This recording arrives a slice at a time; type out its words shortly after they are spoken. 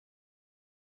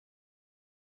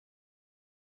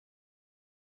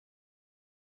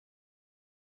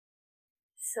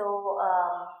So,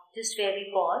 just where we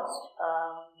paused,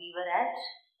 we were at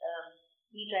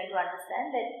we trying to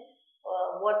understand that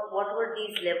what were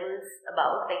these levels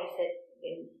about? Like you said,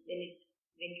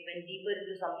 when you went deeper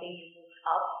into something, you moved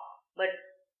up. But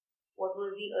what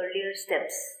were the earlier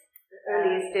steps? The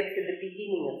earlier steps at the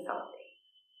beginning of something,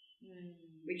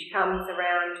 which comes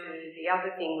around to the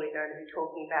other thing we're going to be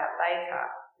talking about later,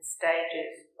 the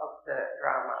stages of the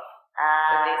drama.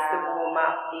 So there's the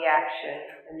warm-up, the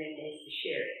action, and then there's the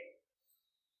sharing.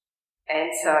 And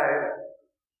so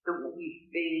you'd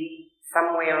be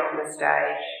somewhere on the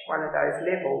stage, one of those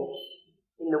levels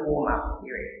in the warm-up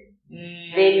period.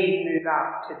 Then you move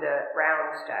up to the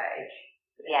round stage,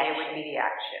 and there would be the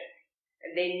action.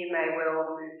 And then you may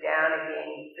well move down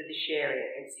again for the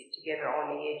sharing and sit together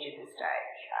on the edge of the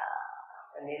stage.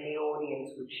 And then the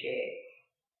audience would share.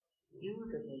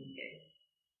 Beautiful.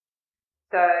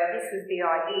 So this was the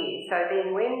idea. So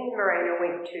then when Moreno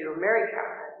went to America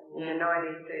in the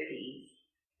 1930s,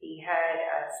 he had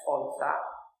a sponsor.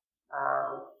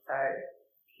 So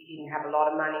he didn't have a lot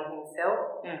of money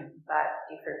himself, but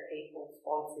different people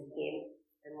sponsored him,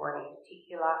 and one in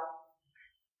particular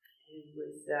who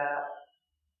was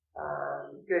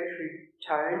Gertrude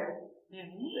Tone,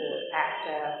 the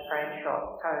actor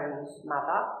Franchot Tone's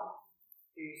mother,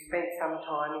 who spent some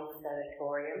time in the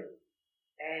sanatorium,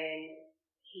 and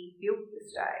he built the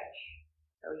stage.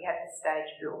 So he had the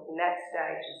stage built, and that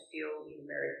stage is still in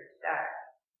America today.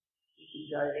 You can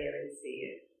go there and see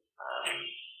it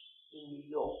in New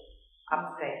York,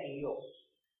 upstate New York.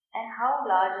 And how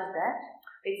large is that?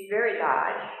 It's very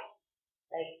large.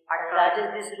 Like, how large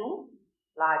is this room?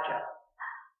 Larger.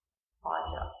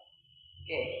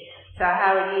 Yeah. So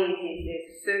how it is there's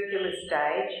a circular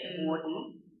stage,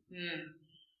 wooden.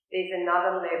 There's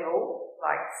another level,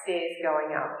 like stairs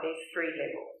going up. There's 3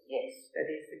 levels. Yes. So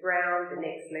there's the ground, the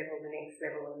next level, and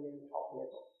then the top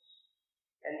level.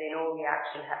 And then all the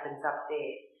action happens up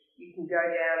there. You can go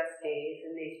downstairs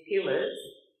and there's pillars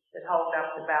that hold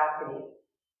up the balcony.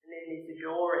 And then there's a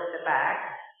door at the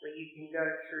back where you can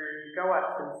go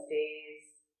up some stairs,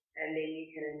 and then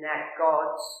you can enact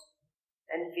gods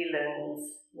and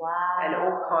villains and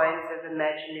all kinds of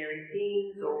imaginary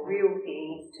things or real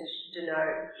things to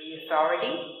denote the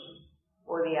authority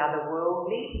or the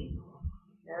otherworldly.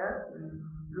 Yeah?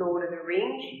 Lord of the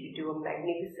Rings, you could do a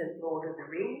magnificent Lord of the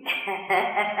Rings.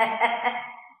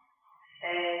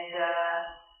 And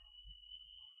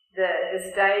the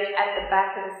stage, at the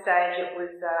back of the stage, there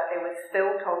was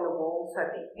felt on the wall, so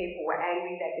if people were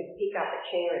angry they could pick up a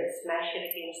chair and smash it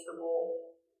against the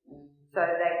wall. So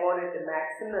they wanted the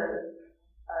maximum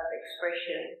of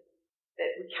expression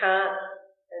that we can't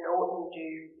and oughtn't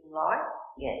do in life.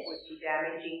 Yes. Would be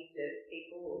damaging to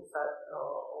people or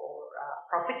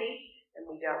property, and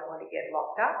we don't want to get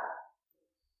locked up.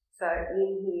 So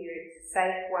in here it's a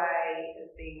safe way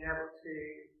of being able to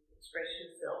express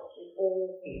yourself in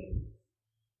all feelings.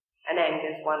 And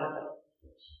anger is one of them.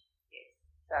 Yes.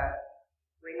 So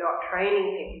we're not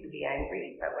training people to be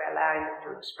angry, but we're allowing them to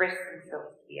express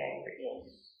themselves to be angry.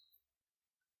 Yes.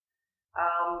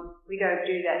 We don't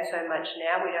do that so much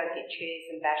now. We don't get chairs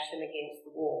and bash them against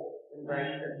the wall and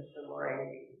break them for more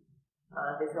angry.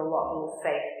 There's a lot more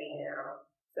safety now.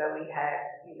 So we have,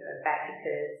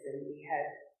 batikers, and we have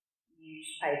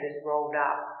newspapers rolled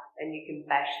up, and you can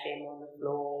bash them on the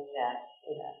floor,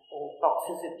 or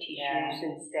boxes of tissues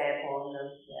and stamp on them.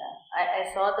 Yeah, I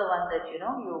saw the one that you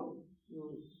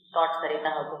taught Sarita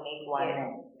how to make one.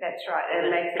 Yeah, that's right. And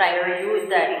it makes a try very to use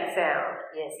that. sound.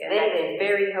 Yes,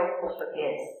 very helpful for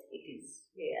people. Yes, it is.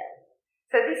 Yeah.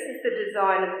 So this is the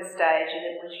design of the stage, and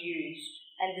it was used.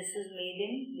 And this is made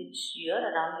in which year?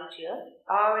 Around which year?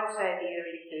 I would say the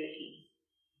early 30s.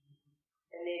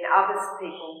 And then other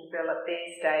people developed their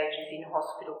stages in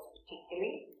hospitals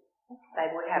particularly. They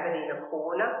would have it in a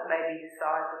corner, maybe the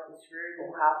size of this room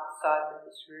or half the size of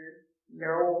this room.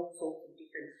 There are all sorts of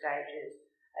different stages.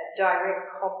 A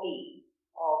direct copy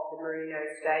of the Moreno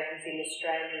stage is in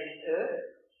Australia in Perth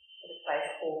at a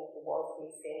place called the Wosley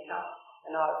Centre.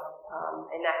 And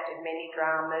I've enacted many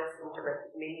dramas and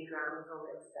directed many dramas on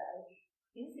that stage.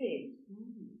 Is it?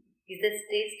 Is the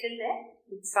stage still there?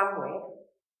 It's somewhere.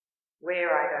 Where,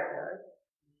 I don't know.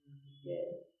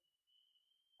 Yeah.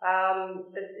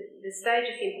 The stage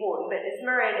is important, but as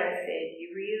Moreno said,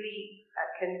 you really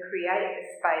can create a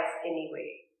space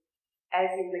anywhere.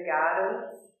 As in the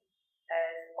gardens,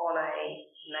 as on a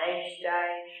main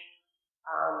stage.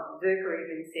 Zerka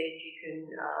even said you can,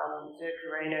 Zerka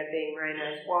Moreno being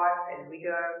Moreno's wife and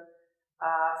widow,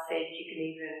 said you can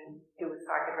even do a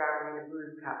psychodrama in a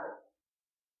broom cupboard.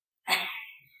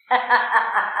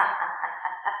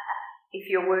 If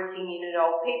you're working in an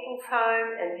old people's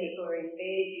home and people are in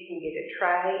bed, you can get a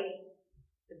tray,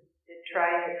 the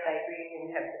tray that they bring and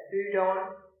have the food on,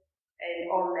 and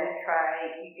on that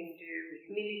tray you can do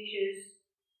with miniatures,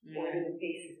 or with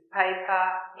pieces of paper,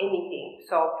 anything,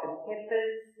 salt and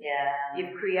peppers. Yeah.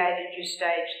 You've created your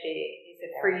stage there. It's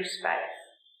a free space.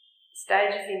 The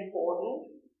stage is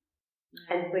important,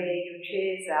 and where your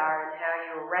chairs are and how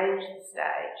you arrange the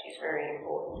stage is very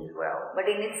important as well. But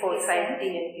in its for essence,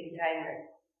 safety and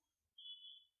containment.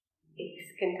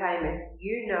 It's containment.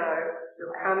 You know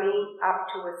you're coming up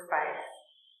to a space.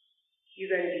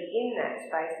 You're going to be in that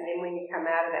space, and then when you come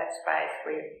out of that space,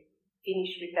 we're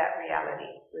finished with that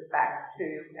reality. We're back to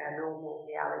our normal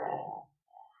reality.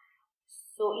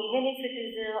 So even if it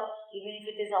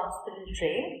is a hospital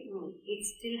tray, it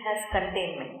still has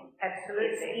containment.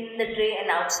 Absolutely. It's in the tray and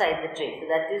outside the tray. So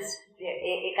that is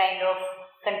a kind of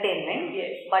containment.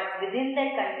 Yes. But within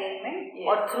that containment, Yes.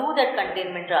 or through that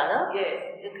containment rather,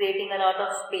 Yes. you're creating a lot of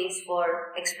space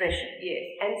for expression.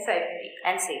 Yes. And safety.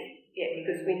 And safety. Yeah,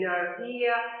 because we know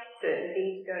here certain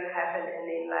things are going to happen and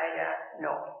then later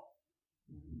not.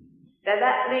 Now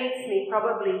that leads me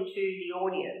probably to the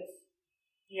audience.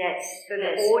 Yes. So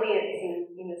the audience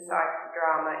in the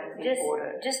psychodrama is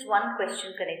important. Just one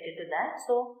question connected to that.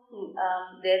 So,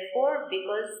 therefore,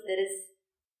 because there is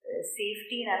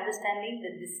safety and understanding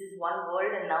that this is one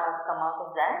world and now I've come out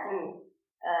of that,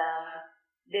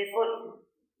 therefore,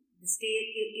 the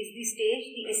stage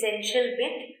the essential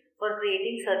bit for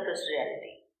creating surplus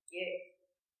reality. Yes.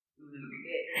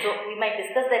 So we might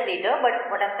discuss that later,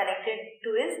 but what I'm connected to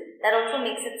is that also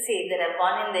makes it safe that I've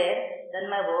gone in there, done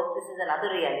my work, this is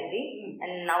another reality,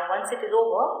 and now once it is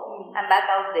over, I'm back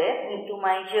out there into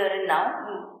my here and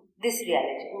now, this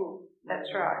reality. That's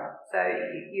right. So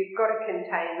you've got a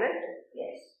containment,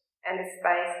 yes, and a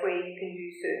space where you can do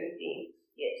certain things.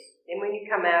 Yes. Then when you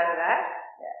come out of that,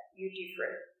 you're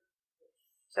different.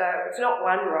 So it's not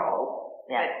one role,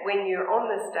 but when you're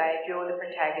on the stage, you're the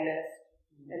protagonist.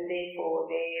 And therefore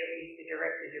there is the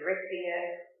director directing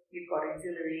it, you've got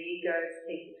auxiliary egos,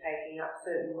 people taking up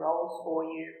certain roles for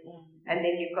you, and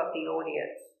then you've got the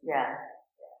audience. Yeah.